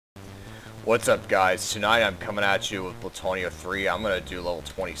What's up, guys? Tonight I'm coming at you with Plutonia 3. I'm gonna do level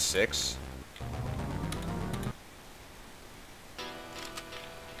 26.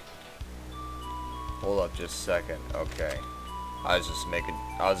 Hold up just a second. Okay. I was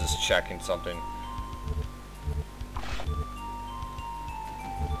just checking something.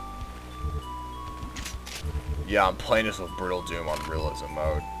 Yeah, I'm playing this with Brittle Doom on realism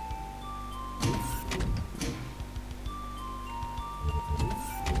mode.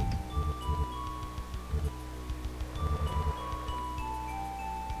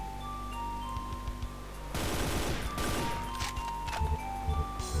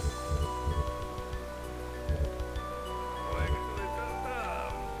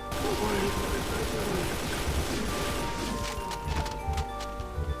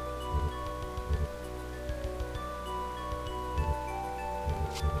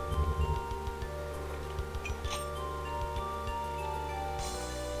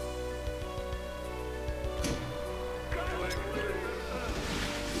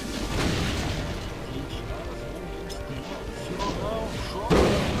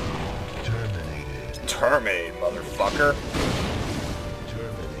 Terminated, motherfucker.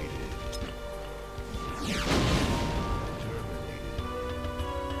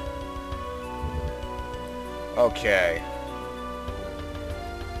 Okay.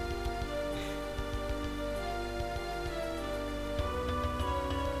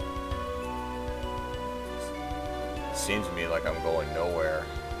 Seems to me like I'm going nowhere.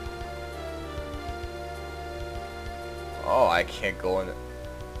 Oh, I can't go in.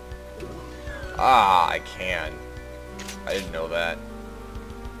 Ah, I can. I didn't know that.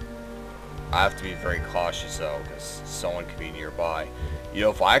 I have to be very cautious though, because someone could be nearby. You know,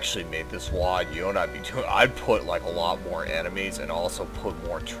 if I actually made this wide, you know what I'd be doing? I'd put like a lot more enemies and also put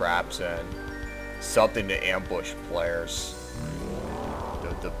more traps in. Something to ambush players.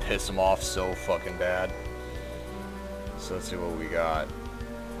 To piss them off so fucking bad. So let's see what we got.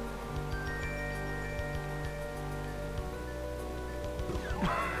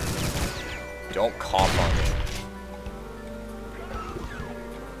 Don't cough on me.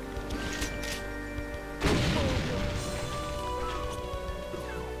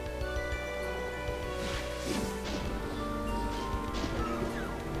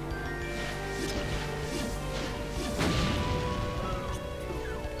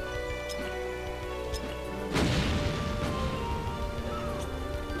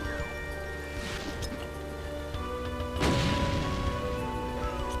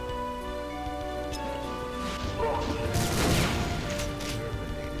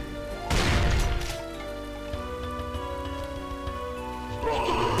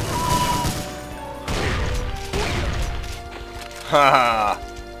 Haha.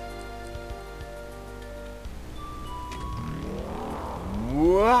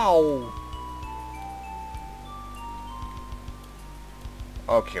 Wow.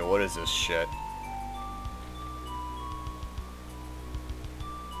 Okay, what is this shit?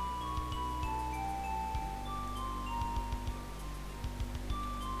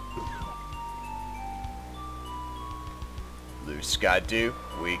 Blue sky do,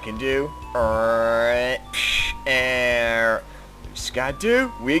 we can do. Air. Blue sky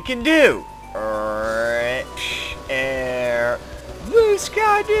do, we can do. Air. Blue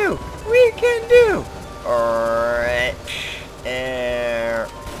sky do, we can do. Air. Air.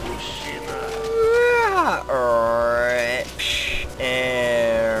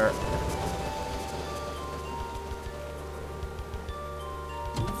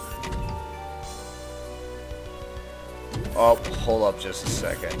 Oh, hold up just a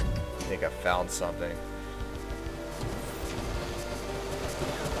second. I think I found something.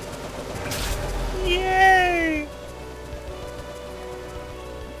 Yay!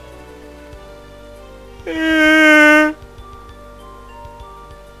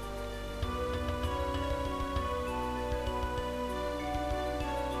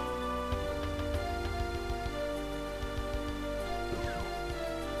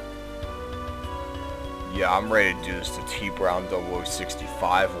 Yeah, I'm ready to do this the T Brown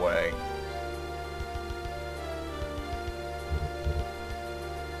 0065 way.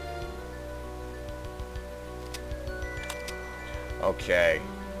 Okay.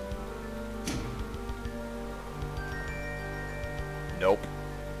 Nope.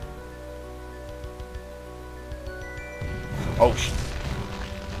 Oh,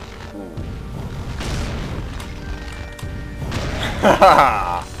 ooh.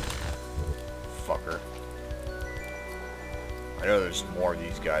 Haha! Fucker. I know there's more of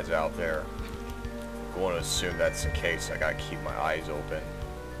these guys out there. I'm going to assume that's the case. I gotta keep my eyes open.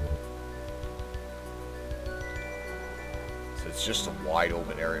 So It's just a wide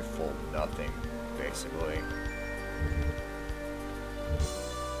open area full of nothing, basically.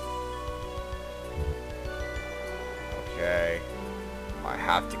 Okay. I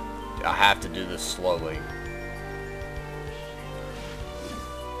have to do this slowly.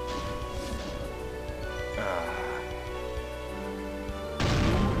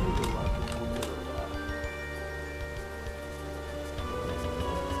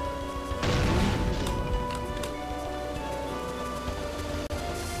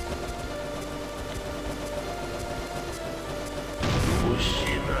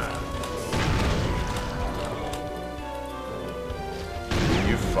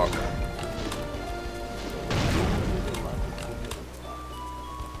 You fucker.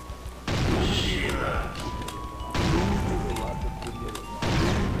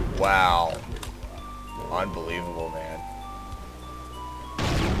 Wow. Unbelievable, man.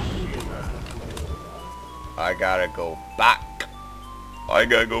 I gotta go back. I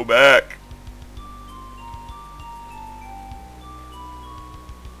gotta go back.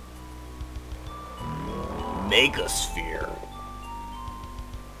 Megasphere.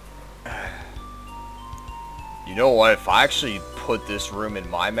 You know what? If I actually put this room in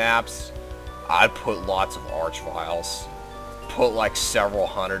my maps, I'd put lots of archviles. Put like several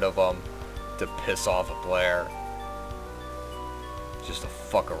hundred of them to piss off a player. Just to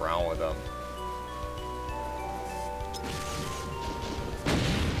fuck around with them.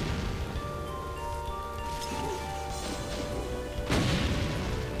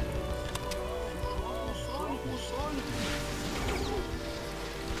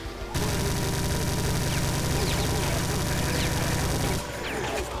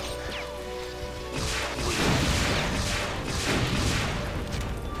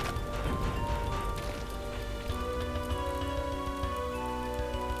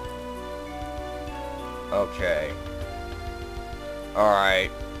 Okay.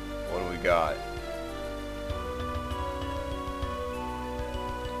 Alright. What do we got?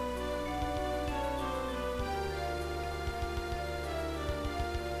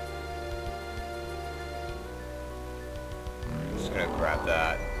 Just gonna grab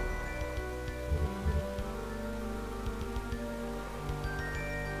that.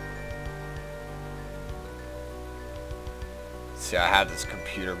 See, I have this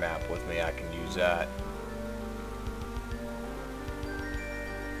computer map with me. I can use that.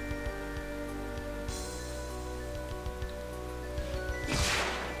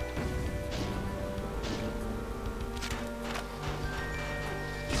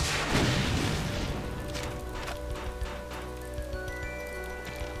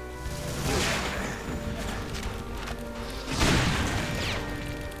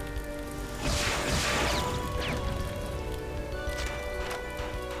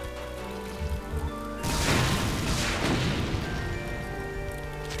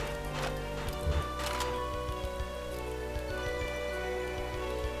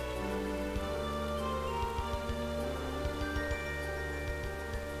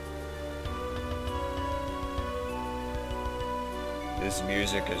 This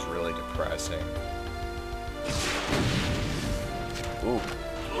music is really depressing. Ooh.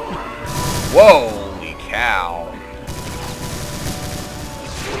 Holy cow.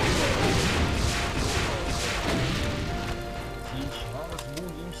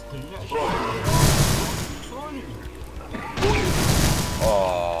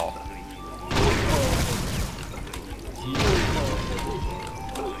 Oh.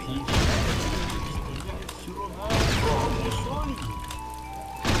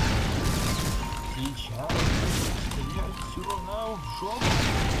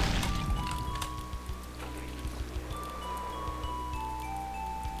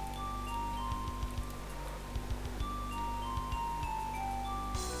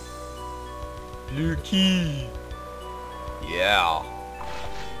 Lucky. Yeah.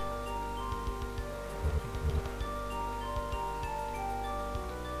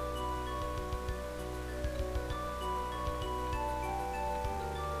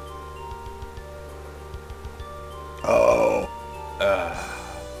 Oh.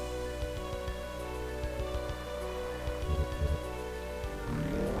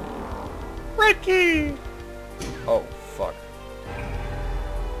 Ricky. Oh, fuck.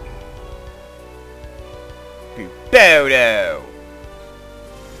 Bodo.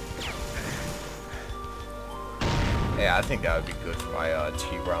 Yeah, I think that would be good for my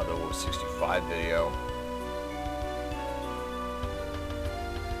T-Round 065 video.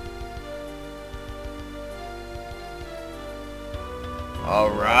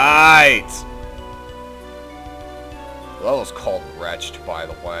 Alright! That was called Wretched, by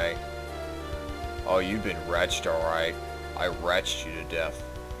the way. Oh, you've been wretched, alright. I wretched you to death.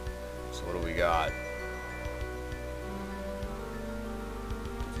 So what do we got?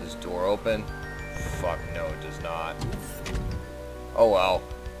 Does this door open? Fuck no, it does not. Oh well.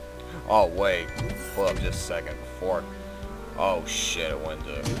 Oh wait. Hold up just a second before. Oh shit, it went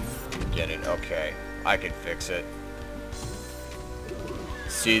to get it. Okay. I can fix it.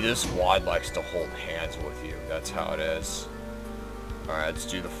 See, this wad likes to hold hands with you. That's how it is. Alright, let's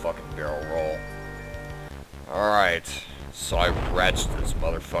do the fucking barrel roll. Alright. So I wretched this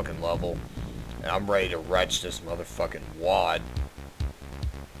motherfucking level. And I'm ready to wretch this motherfucking wad.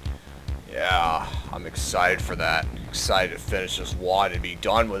 Yeah, I'm excited for that. Excited to finish this wad and be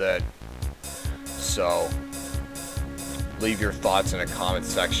done with it. So, leave your thoughts in the comment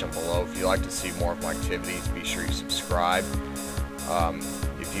section below. If you'd like to see more of my activities, be sure you subscribe.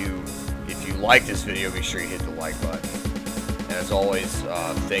 If you like this video, be sure you hit the like button. And as always,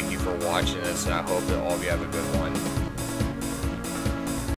 thank you for watching this, and I hope that all of you have a good one.